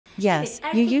Yes,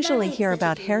 you usually hear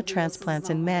about hair transplants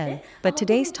in men, but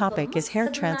today's topic is hair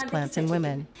transplants in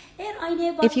women.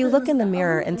 If you look in the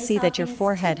mirror and see that your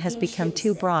forehead has become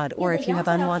too broad or if you have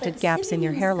unwanted gaps in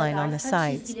your hairline on the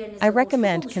sides, I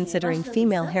recommend considering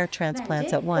female hair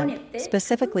transplants at ONEP,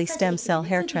 specifically stem cell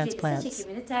hair transplants.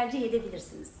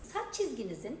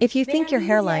 If you think your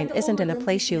hairline isn't in a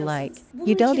place you like,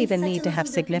 you don't even need to have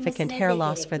significant hair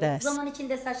loss for this.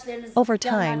 Over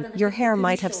time, your hair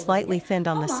might have slightly thinned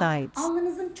on the sides.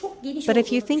 But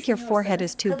if you think your forehead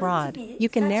is too broad, you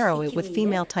can narrow it with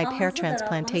female-type hair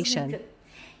transplantation.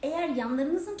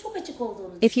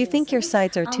 If you think your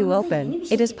sides are too open,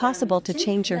 it is possible to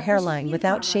change your hairline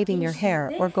without shaving your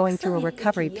hair or going through a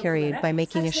recovery period by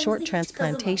making a short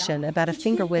transplantation about a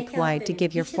finger width wide to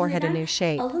give your forehead a new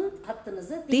shape.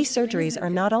 These surgeries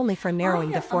are not only for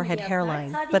narrowing the forehead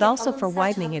hairline, but also for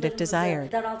widening it if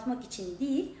desired.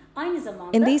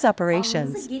 In these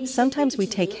operations, sometimes we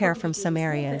take hair from some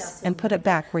areas and put it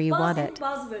back where you want it.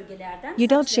 You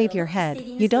don't shave your head,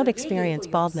 you don't experience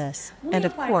baldness, and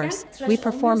of course, we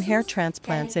perform hair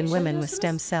transplants in women with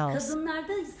stem cells.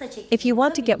 If you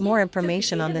want to get more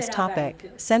information on this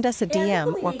topic, send us a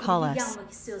DM or call us.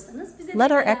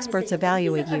 Let our experts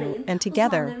evaluate you, and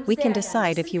together, we can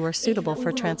decide if you are suitable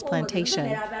for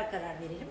transplantation.